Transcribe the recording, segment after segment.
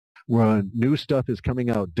New stuff is coming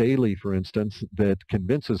out daily, for instance, that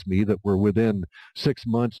convinces me that we're within 6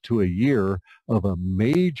 months to a year of a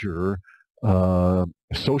major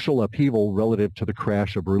social upheaval relative to the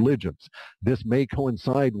crash of religions. This may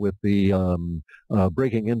coincide with the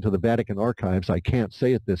breaking into the Vatican archives. I can't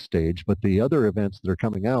say at this stage, but the other events that are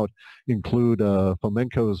coming out include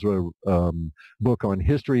Fomenko's book on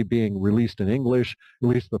history being released in English,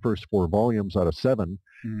 released the first 4 volumes out of 7,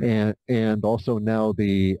 and also now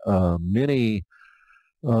the many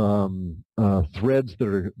threads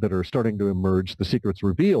that are starting to emerge, the secrets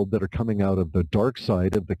revealed that are coming out of the dark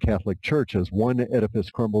side of the Catholic Church. As one edifice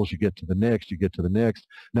crumbles, you get to the next, you get to the next.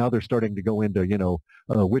 Now they're starting to go into,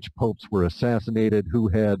 which popes were assassinated, who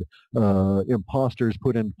had imposters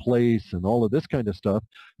put in place, and all of this kind of stuff.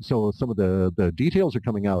 So some of the details are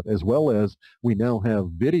coming out, as well as we now have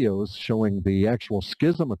videos showing the actual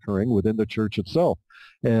schism occurring within the church itself,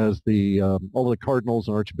 as all the cardinals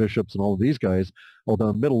and archbishops and all of these guys, all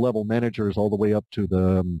the middle-level managers all the way up to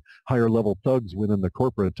the higher-level thugs within the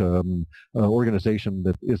corporate organization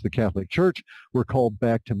that is the Catholic Church, were called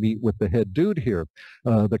back to meet with the head dude here,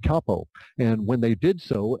 the capo. And when they did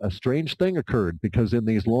so, a strange thing occurred, because in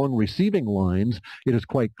these long receiving lines, it is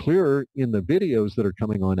quite clear in the videos that are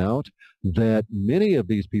coming on out that many of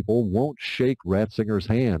these people won't shake Ratzinger's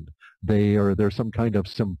hand. There's some kind of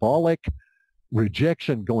symbolic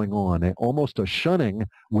rejection going on, almost a shunning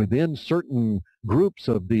within certain groups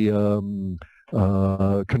of the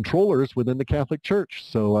controllers within the Catholic Church.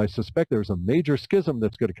 So I suspect there's a major schism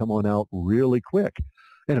that's going to come on out really quick,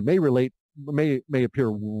 and it may appear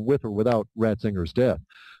with or without Ratzinger's death,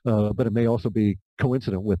 but it may also be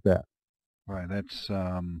coincident with that. Right. That's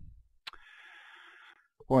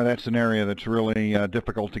boy, that's an area that's really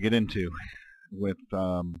difficult to get into with.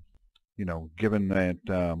 Given that,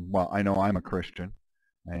 well, I know I'm a Christian,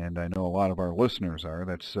 and I know a lot of our listeners are,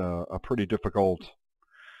 that's a pretty difficult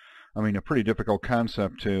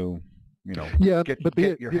concept to,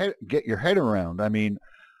 get your head around. I mean,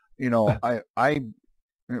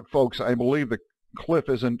 folks, I believe that Clif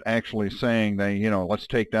isn't actually saying that, let's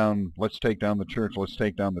take down the church, let's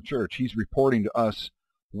take down the church. He's reporting to us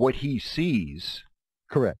what he sees.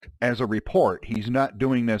 Correct. As a report. He's not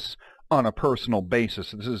doing this on a personal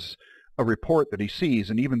basis. This is a report that he sees,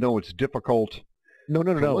 and even though it's difficult to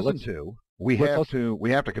listen to, we have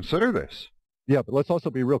to consider this. Yeah, but let's also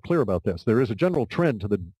be real clear about this. There is a general trend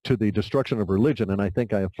to the destruction of religion, and I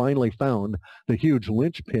think I have finally found the huge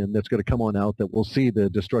linchpin that's going to come on out that will see the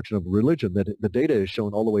destruction of religion. That the data is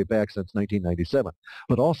shown all the way back since 1997.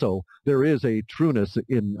 But also, there is a trueness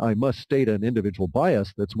in, I must state, an individual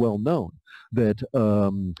bias that's well known, that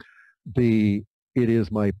it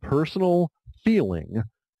is my personal feeling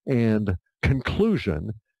and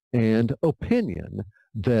conclusion and opinion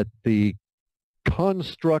that the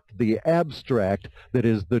construct, the abstract that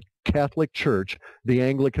is the Catholic Church, the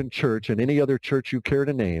Anglican Church, and any other church you care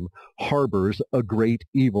to name, harbors a great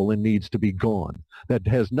evil and needs to be gone. That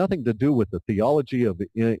has nothing to do with the theology of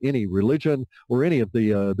any religion or any of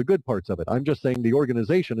the good parts of it. I'm just saying the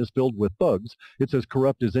organization is filled with thugs. It's as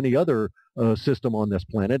corrupt as any other system on this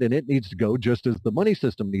planet, and it needs to go just as the money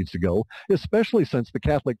system needs to go, especially since the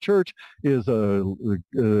Catholic Church is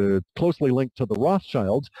closely linked to the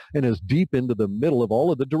Rothschilds and is deep into the middle of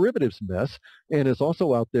all of the derivatives mess, and is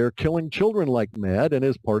also out there killing children like mad, and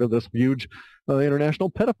is part of this huge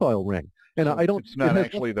international pedophile ring. And so it's not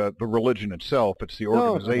actually the religion itself, it's the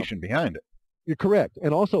organization behind it. You're correct.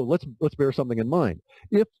 And also, let's bear something in mind.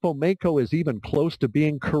 If Fomenko is even close to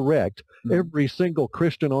being correct, every single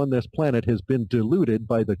Christian on this planet has been deluded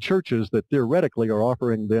by the churches that theoretically are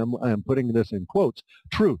offering them, I'm putting this in quotes,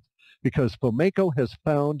 truth. Because Fomenko has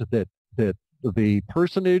found that the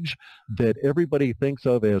personage that everybody thinks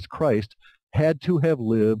of as Christ had to have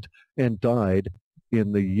lived and died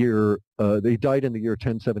in the year, they died in the year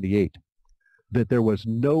 1078. That there was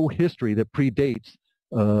no history that predates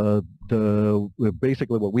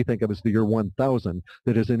basically what we think of as the year 1000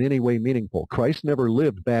 that is in any way meaningful. Christ never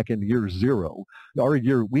lived back in year 0. Our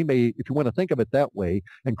year, we may, if you want to think of it that way,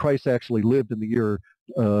 and Christ actually lived in the year,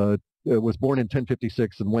 was born in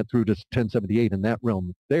 1056 and went through to 1078 in that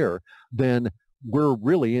realm there, then we're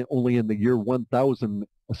really only in the year 1000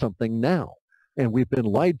 something now. And we've been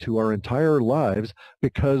lied to our entire lives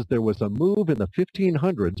because there was a move in the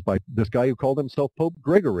 1500s by this guy who called himself Pope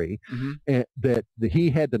Gregory, and that he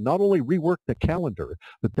had to not only rework the calendar,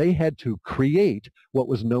 but they had to create what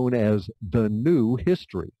was known as the new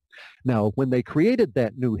history. Now, when they created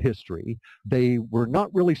that new history, they were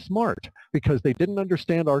not really smart because they didn't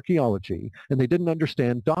understand archaeology and they didn't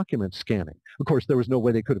understand document scanning. Of course, there was no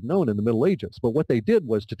way they could have known in the Middle Ages, but what they did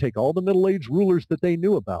was to take all the Middle Age rulers that they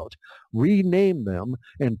knew about, rename them,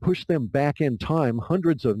 and push them back in time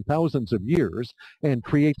hundreds of thousands of years and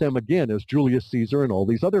create them again as Julius Caesar and all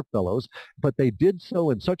these other fellows. But they did so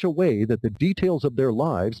in such a way that the details of their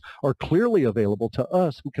lives are clearly available to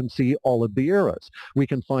us who can see all of the eras. We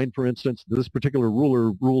can find, for instance, this particular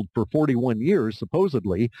ruler ruled for 41 years,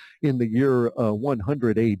 supposedly, in the year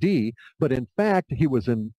 100 AD, but in fact, he was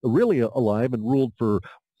really alive and ruled for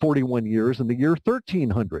 41 years in the year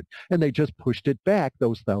 1300, and they just pushed it back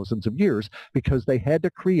those thousands of years because they had to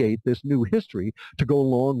create this new history to go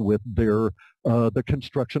along with their the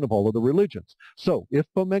construction of all of the religions. So if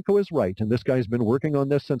Fomenko is right, and this guy's been working on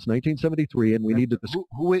this since 1973, and we need to...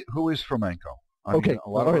 Who is Fomenko? I mean, a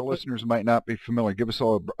lot of our listeners might not be familiar. Give us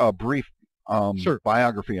all a brief sure.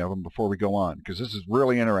 biography of him before we go on, because this is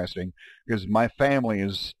really interesting, because my family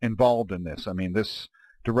is involved in this. I mean, this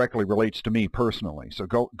directly relates to me personally. So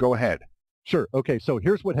go ahead. Sure. Okay, so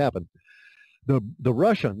here's what happened. The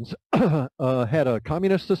Russians had a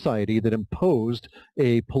communist society that imposed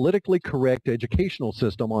a politically correct educational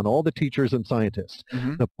system on all the teachers and scientists.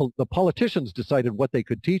 Mm-hmm. The politicians decided what they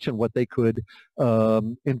could teach and what they could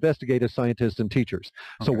investigate as scientists and teachers.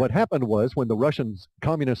 Okay. So what happened was when the Russian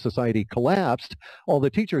communist society collapsed, all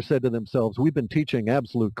the teachers said to themselves, we've been teaching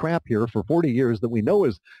absolute crap here for 40 years that we know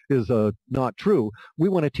is not true. We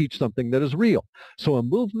want to teach something that is real. So a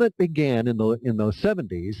movement began in the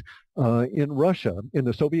 70s in Russia, in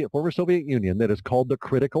the former Soviet Union, that is called the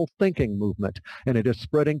critical thinking movement, and it is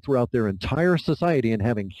spreading throughout their entire society and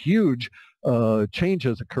having huge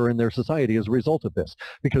changes occur in their society as a result of this,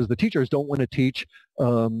 because the teachers don't want to teach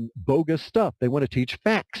bogus stuff. They want to teach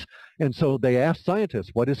facts. And so they asked scientists,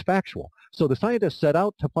 what is factual? So the scientists set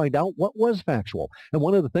out to find out what was factual. And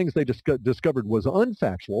one of the things they discovered was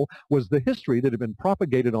unfactual was the history that had been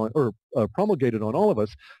propagated on or promulgated on all of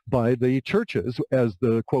us by the churches as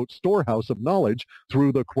the, quote, storehouse of knowledge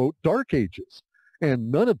through the, quote, Dark Ages.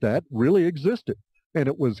 And none of that really existed. And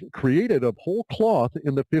it was created of whole cloth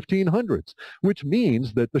in the 1500s, which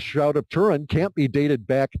means that the Shroud of Turin can't be dated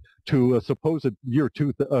back to a supposed year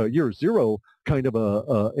zero kind of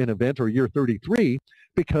an event, or year 33,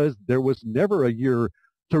 because there was never a year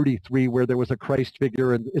 33 where there was a Christ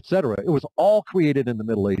figure and etc. It was all created in the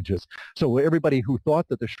Middle Ages. So everybody who thought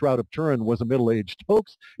that the Shroud of Turin was a middle-aged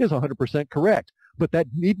hoax is 100% correct. But that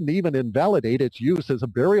needn't even invalidate its use as a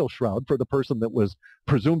burial shroud for the person that was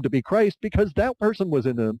presumed to be Christ, because that person was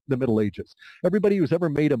in the Middle Ages. Everybody who's ever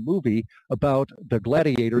made a movie about the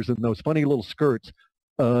gladiators in those funny little skirts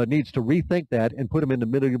needs to rethink that and put them into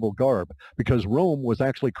medieval garb, because Rome was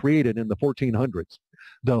actually created in the 1400s.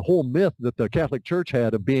 The whole myth that the Catholic Church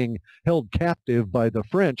had of being held captive by the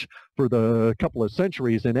French for the couple of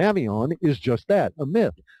centuries in Avignon is just that, a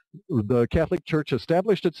myth. The Catholic Church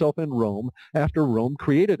established itself in Rome after Rome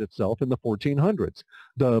created itself in the 1400s.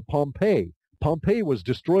 Pompeii was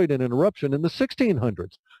destroyed in an eruption in the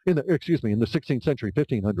 1600s, in the 16th century,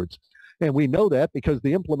 1500s. And we know that because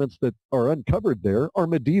the implements that are uncovered there are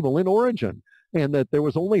medieval in origin, and that there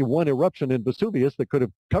was only one eruption in Vesuvius that could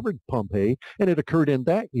have covered Pompeii, and it occurred in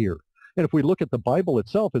that year. And if we look at the Bible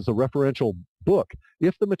itself as a referential book,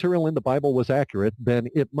 if the material in the Bible was accurate, then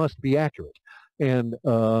it must be accurate, and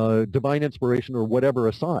divine inspiration or whatever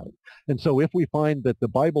aside. And so if we find that the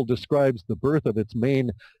Bible describes the birth of its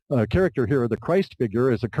main character here, the Christ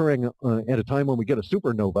figure, as occurring at a time when we get a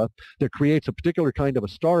supernova that creates a particular kind of a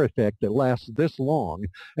star effect that lasts this long,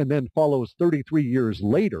 and then follows 33 years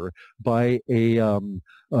later by a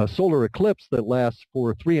solar eclipse that lasts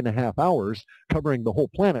for 3.5 hours, covering the whole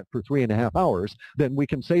planet for 3.5 hours, then we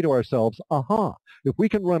can say to ourselves, aha, if we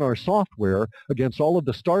can run our software against all of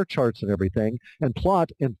the star charts and everything and plot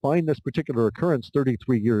and find this particular occurrence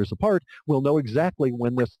 33 years apart, we'll know exactly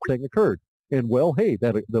when this thing occurred. And well, hey,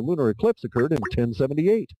 the lunar eclipse occurred in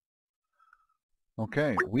 1078.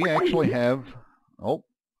 Okay, we actually have,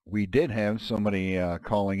 we did have somebody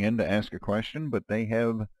calling in to ask a question, but they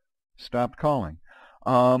have stopped calling.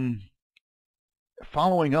 Following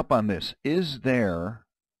up on this, is there,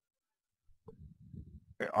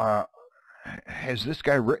 has this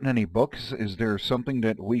guy written any books? Is there something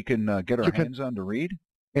that we can get our hands on to read?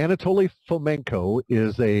 Anatoly Fomenko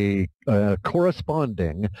is a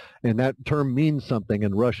corresponding, and that term means something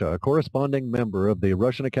in Russia, a corresponding member of the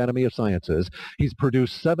Russian Academy of Sciences. He's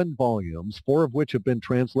produced 7 volumes, 4 of which have been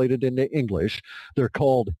translated into English. They're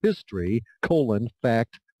called History,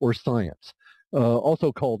 Fact, or Science.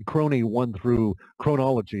 also called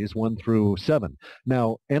chronologies 1 through 7.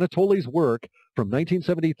 Now, Anatoly's work from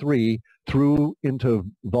 1973 through into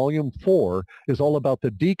volume 4 is all about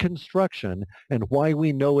the deconstruction and why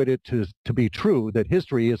we know it to be true that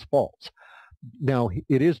history is false. Now,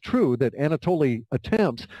 it is true that Anatoly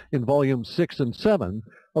attempts in volumes 6 and 7,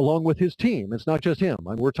 along with his team. It's not just him.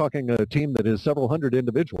 We're talking a team that is several hundred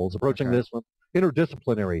individuals approaching this from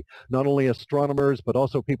interdisciplinary, not only astronomers, but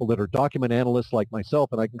also people that are document analysts like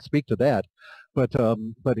myself, and I can speak to that. But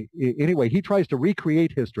anyway, he tries to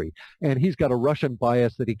recreate history, and he's got a Russian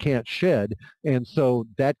bias that he can't shed, and so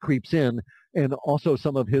that creeps in. And also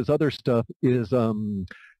some of his other stuff is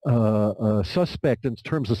suspect in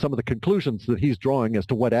terms of some of the conclusions that he's drawing as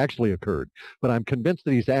to what actually occurred. But I'm convinced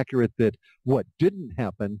that he's accurate that what didn't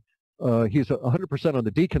happen, he's 100% on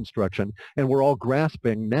the deconstruction, and we're all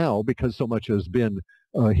grasping now, because so much has been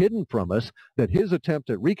hidden from us, that his attempt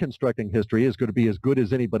at reconstructing history is going to be as good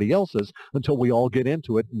as anybody else's until we all get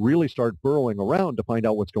into it and really start burrowing around to find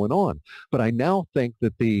out what's going on. But I now think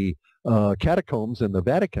that the catacombs in the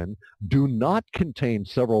Vatican do not contain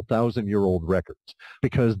several thousand-year-old records,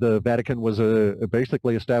 because the Vatican was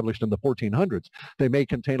basically established in the 1400s. They may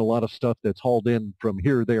contain a lot of stuff that's hauled in from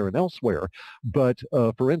here, there, and elsewhere, but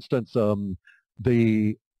for instance,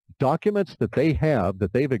 the documents that they have,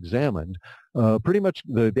 that they've examined, pretty much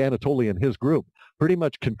the Anatoly and his group pretty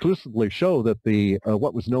much conclusively show that the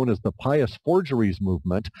what was known as the pious forgeries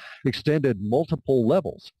movement extended multiple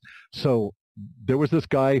levels. So there was this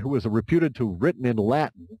guy who was reputed to have written in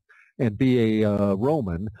Latin and be a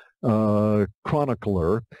Roman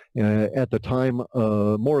chronicler at the time,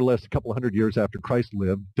 more or less a couple hundred years after Christ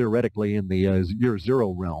lived, theoretically in the year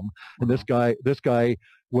 0 realm. And this guy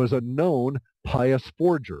was a known pious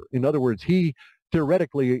forger. In other words, he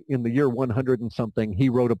theoretically, in the year 100 and something, he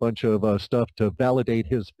wrote a bunch of stuff to validate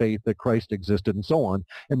his faith that Christ existed and so on.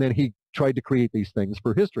 And then he tried to create these things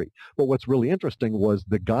for history. But what's really interesting was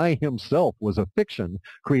the guy himself was a fiction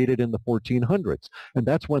created in the 1400s. And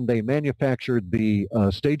that's when they manufactured the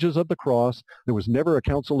stages of the cross. There was never a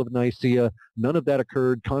Council of Nicaea. None of that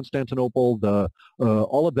occurred. Constantinople,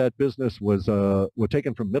 all of that business was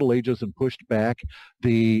taken from Middle Ages and pushed back.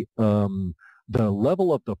 The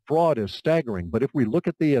level of the fraud is staggering, but if we look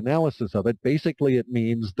at the analysis of it, basically it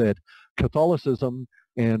means that Catholicism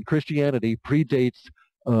and Christianity predates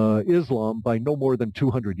Islam by no more than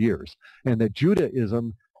 200 years, and that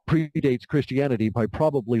Judaism predates Christianity by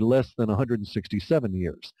probably less than 167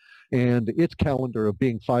 years. And its calendar of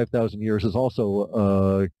being 5,000 years is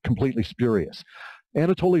also completely spurious.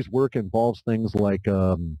 Anatoly's work involves things like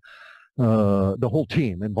the whole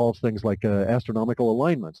team involves things like astronomical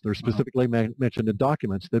alignments. They're specifically mentioned in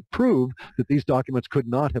documents that prove that these documents could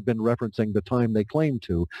not have been referencing the time they claim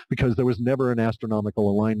to, because there was never an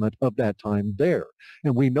astronomical alignment of that time there.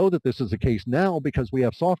 And we know that this is the case now because we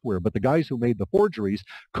have software, but the guys who made the forgeries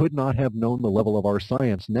could not have known the level of our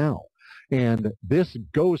science now. And this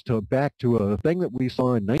goes back to a thing that we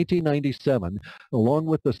saw in 1997. Along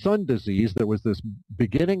with the sun disease, there was this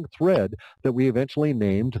beginning thread that we eventually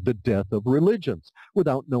named the death of religions,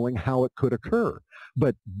 without knowing how it could occur.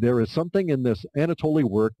 But there is something in this Anatoly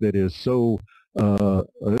work that is so,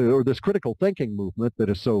 or this critical thinking movement that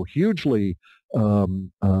is so hugely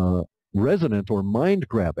resonant or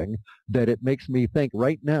mind-grabbing that it makes me think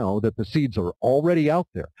right now that the seeds are already out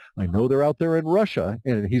there. I know they're out there in Russia,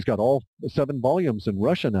 and he's got all 7 volumes in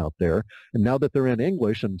Russian out there, and now that they're in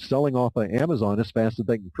English and selling off of Amazon as fast as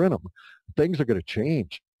they can print them, things are going to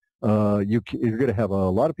change. You're going to have a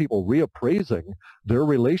lot of people reappraising their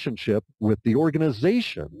relationship with the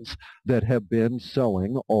organizations that have been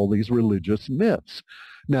selling all these religious myths.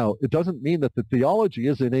 Now, it doesn't mean that the theology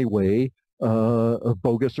is in a way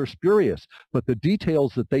bogus or spurious, but the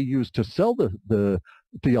details that they use to sell the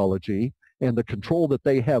theology and the control that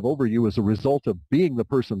they have over you as a result of being the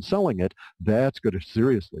person selling it, that's going to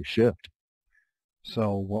seriously shift.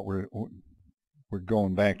 So what we're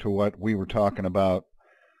going back to what we were talking about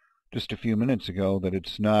just a few minutes ago, that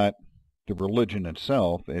it's not the religion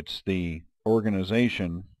itself, it's the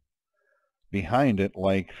organization behind it,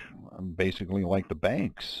 basically like the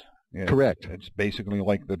banks. Correct. It's basically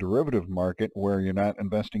like the derivative market, where you're not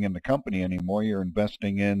investing in the company anymore, you're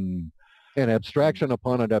investing in an abstraction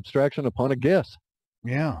upon an abstraction upon a guess.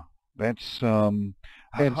 Yeah, that's how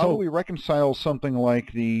do we reconcile something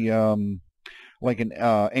like the like in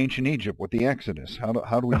ancient Egypt with the Exodus?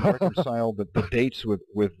 How do we reconcile the dates with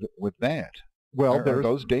that? Well, are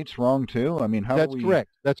those dates wrong too? I mean, that's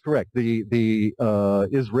correct. That's correct. The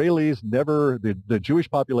Israelis never, the Jewish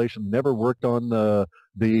population never worked on the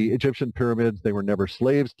The Egyptian pyramids, they were never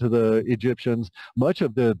slaves to the Egyptians. Much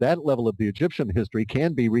of that level of the Egyptian history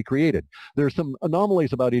can be recreated. There are some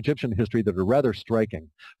anomalies about Egyptian history that are rather striking.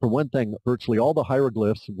 For one thing, virtually all the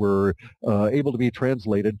hieroglyphs were able to be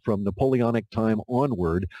translated from Napoleonic time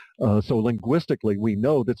onward. So linguistically, we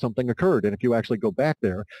know that something occurred. And if you actually go back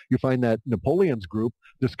there, you find that Napoleon's group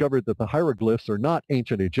discovered that the hieroglyphs are not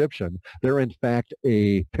ancient Egyptian. They're in fact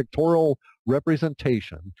a pictorial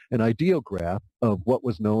representation, an ideograph of what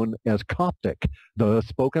was known as Coptic, the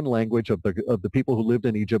spoken language of the people who lived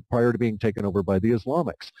in Egypt prior to being taken over by the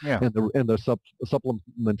Islamics, Yeah. and the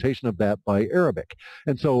supplementation of that by Arabic.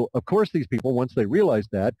 And so, of course, these people, once they realized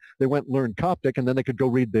that, they went and learned Coptic, and then they could go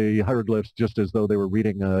read the hieroglyphs just as though they were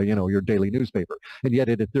reading, your daily newspaper. And yet,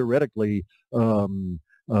 it had theoretically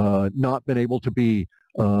not been able to be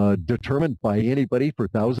determined by anybody for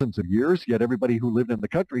thousands of years, yet everybody who lived in the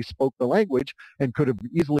country spoke the language and could have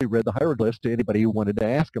easily read the hieroglyphs to anybody who wanted to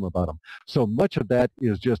ask them about them. So much of that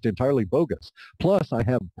is just entirely bogus. Plus, I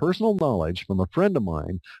have personal knowledge from a friend of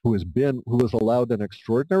mine who was allowed an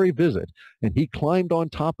extraordinary visit, and he climbed on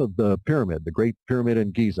top of the pyramid, the Great Pyramid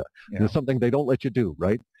in Giza. Yeah. It's something they don't let you do,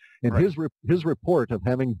 right? And Right. his report of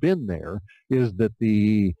having been there is that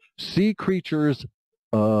the sea creatures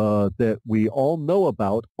that we all know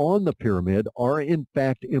about on the pyramid are in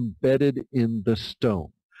fact embedded in the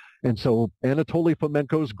stone. And so Anatoly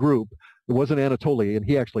Fomenko's group, it wasn't Anatoly, and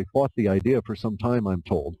he actually fought the idea for some time, I'm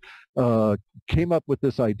told, came up with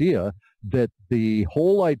this idea that the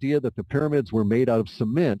whole idea that the pyramids were made out of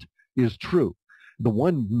cement is true. The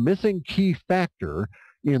one missing key factor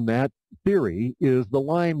in that theory is the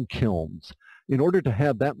lime kilns. In order to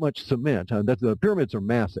have that much cement, the pyramids are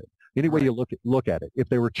massive. Any way you look at it, if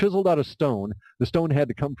they were chiseled out of stone, the stone had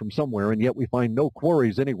to come from somewhere, and yet we find no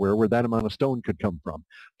quarries anywhere where that amount of stone could come from.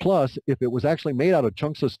 Plus, if it was actually made out of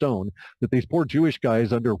chunks of stone that these poor Jewish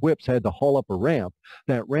guys under whips had to haul up a ramp,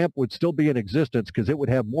 that ramp would still be in existence because it would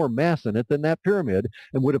have more mass in it than that pyramid,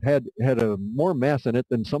 and would have had more mass in it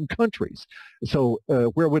than some countries. So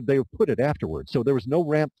where would they have put it afterwards? So there was no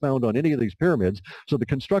ramp found on any of these pyramids, so the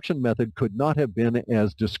construction method could not have been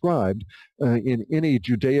as described in any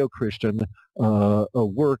Judeo-Christian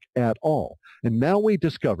work at all. And now we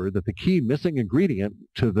discover that the key missing ingredient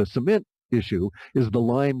to the cement issue is the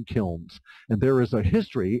lime kilns. And there is a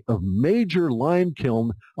history of major lime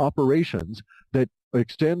kiln operations that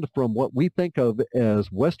extend from what we think of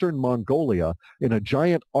as Western Mongolia in a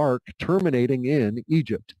giant arc terminating in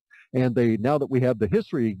Egypt. And now that we have the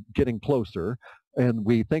history getting closer, and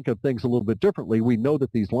we think of things a little bit differently, we know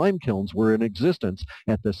that these lime kilns were in existence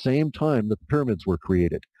at the same time that the pyramids were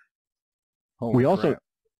created. Holy crap.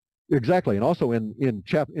 Exactly, and also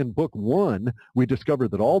in book 1, we discover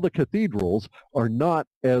that all the cathedrals are not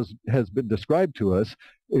as has been described to us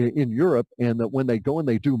in Europe, and that when they go and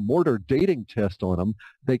they do mortar dating tests on them,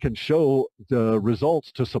 they can show the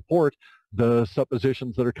results to support the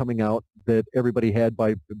suppositions that are coming out that everybody had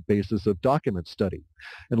by basis of document study.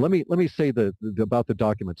 And let me say about the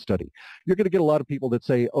document study. You're going to get a lot of people that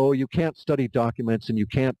say, oh, you can't study documents and you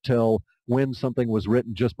can't tell when something was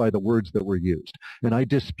written just by the words that were used. And I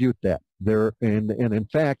dispute that. And in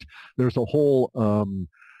fact, there's a whole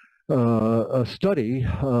a study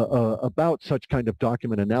about such kind of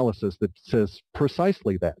document analysis that says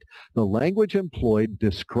precisely that. The language employed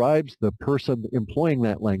describes the person employing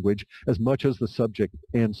that language as much as the subject.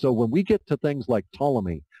 And so when we get to things like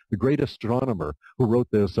Ptolemy, the great astronomer who wrote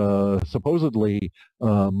this supposedly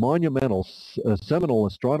monumental, seminal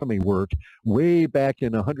astronomy work way back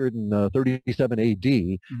in 137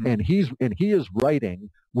 AD, and he is writing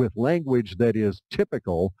with language that is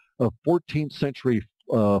typical of 14th century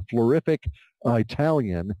florific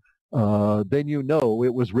Italian, then you know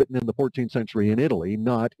it was written in the 14th century in Italy,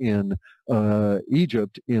 not in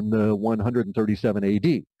Egypt in the 137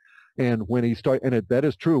 AD. And when he started, and that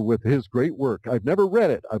is true with his great work. I've never read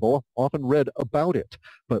it. I've often read about it.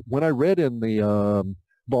 But when I read in the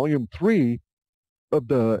volume 3 of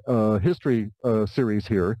the history series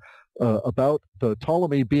here about the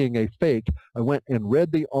Ptolemy being a fake, I went and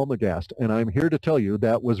read the Almagest, and I'm here to tell you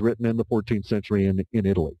that was written in the 14th century in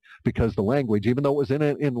Italy, because the language, even though it was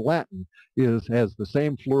in Latin, has the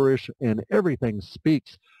same flourish, and everything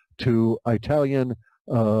speaks to Italian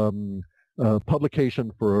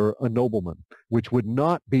publication for a nobleman, which would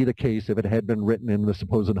not be the case if it had been written in the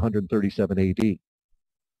supposed 137 AD.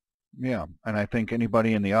 Yeah, and I think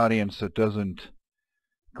anybody in the audience that doesn't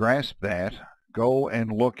grasp that, go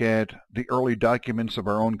and look at the early documents of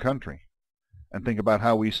our own country and think about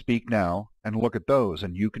how we speak now and look at those,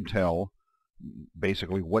 and you can tell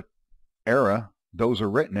basically what era those are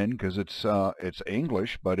written in, because it's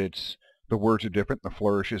English, but it's The words are different, the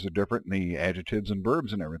flourishes are different, and the adjectives and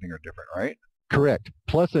verbs and everything are different, right? Correct.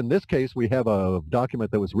 Plus, in this case, we have a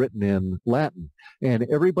document that was written in Latin, and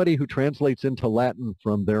everybody who translates into Latin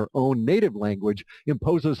from their own native language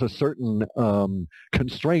imposes a certain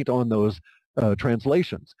constraint on those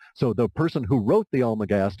translations. So the person who wrote the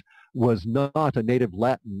Almagest was not a native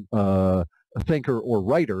Latin thinker or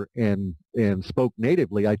writer and spoke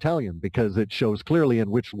natively Italian, because it shows clearly in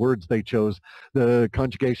which words they chose the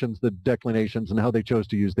conjugations, the declinations, and how they chose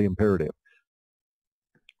to use the imperative.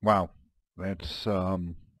 Wow. That's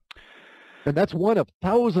and that's one of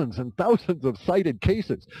thousands and thousands of cited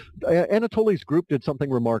cases. Anatoly's group did something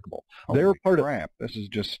remarkable. They're part crap. This is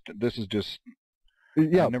just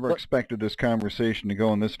yeah, I never expected this conversation to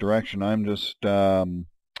go in this direction. I'm just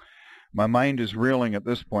my mind is reeling at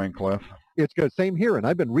this point, Cliff. It's good. Same here, and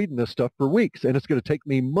I've been reading this stuff for weeks, and it's going to take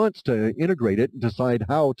me months to integrate it and decide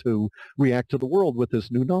how to react to the world with this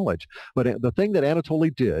new knowledge. But the thing that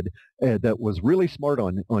Anatoly did that was really smart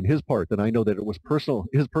on his part, and I know that it was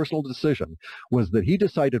his personal decision, was that he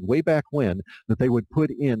decided way back when that they would put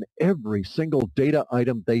in every single data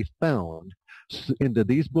item they found into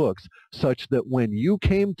these books, such that when you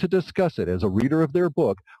came to discuss it as a reader of their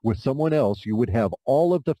book with someone else, you would have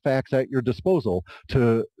all of the facts at your disposal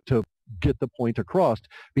to get the point across,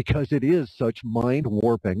 because it is such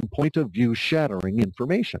mind-warping, point-of-view shattering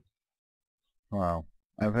information. Wow.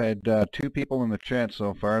 I've had 2 people in the chat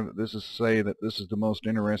so far that say that this is the most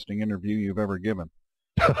interesting interview you've ever given.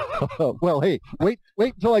 Well, hey, wait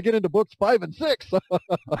until I get into books 5 and 6.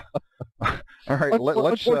 All right,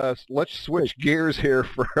 let's switch gears here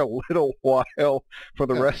for a little while for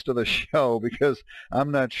the rest of the show, because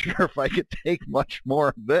I'm not sure if I could take much more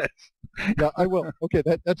of this. Yeah, I will. Okay,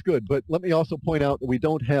 that's good. But let me also point out that we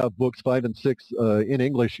don't have books 5 and 6 in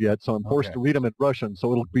English yet, so I'm forced to read them in Russian,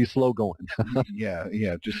 so it'll be slow going. Yeah.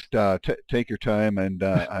 Just take your time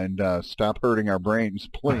and stop hurting our brains,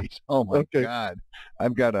 please. Oh my God,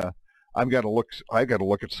 I've got to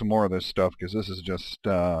look at some more of this stuff, because this is just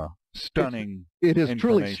stunning. It is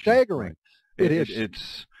truly staggering.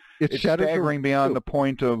 It's staggering beyond the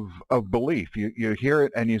point of belief. You hear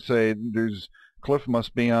it and you say, Cliff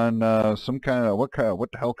must be on some kind of what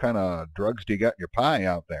the hell kind of drugs do you got in your pie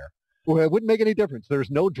out there? Well, it wouldn't make any difference. There's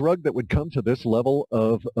no drug that would come to this level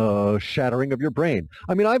of shattering of your brain.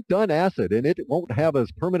 I mean, I've done acid, and it won't have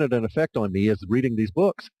as permanent an effect on me as reading these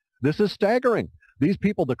books. This is staggering. These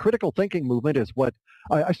people, the critical thinking movement is what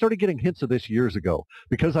I started getting hints of this years ago,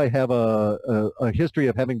 because I have a history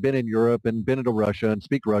of having been in Europe and been into Russia and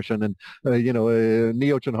speak Russian and but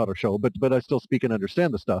I still speak and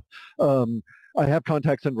understand the stuff. I have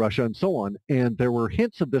contacts in Russia and so on, and there were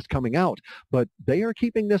hints of this coming out, but they are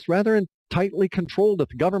keeping this rather tightly controlled at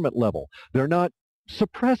the government level. They're not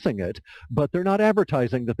suppressing it, but they're not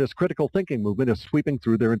advertising that this critical thinking movement is sweeping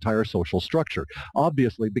through their entire social structure.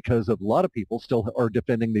 Obviously, because a lot of people still are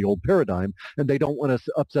defending the old paradigm, and they don't want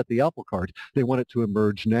to upset the apple cart. They want it to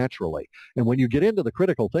emerge naturally. And when you get into the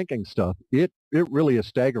critical thinking stuff, it really is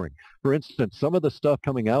staggering. For instance, some of the stuff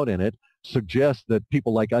coming out in it suggests that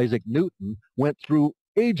people like Isaac Newton went through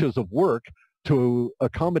ages of work to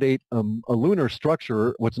accommodate a lunar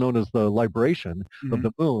structure, what's known as the libration of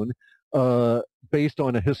the moon, based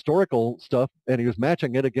on a historical stuff, and he was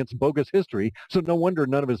matching it against bogus history. So no wonder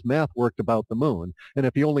none of his math worked about the moon. And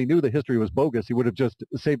if he only knew the history was bogus, he would have just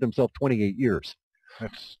saved himself 28 years.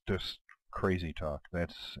 That's just crazy talk.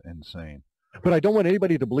 That's insane. But I don't want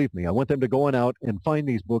anybody to believe me. I want them to go on out and find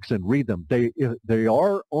these books and read them. They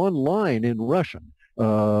are online in Russian.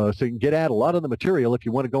 So you can get at a lot of the material if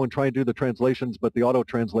you want to go and try and do the translations, but the auto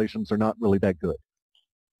translations are not really that good.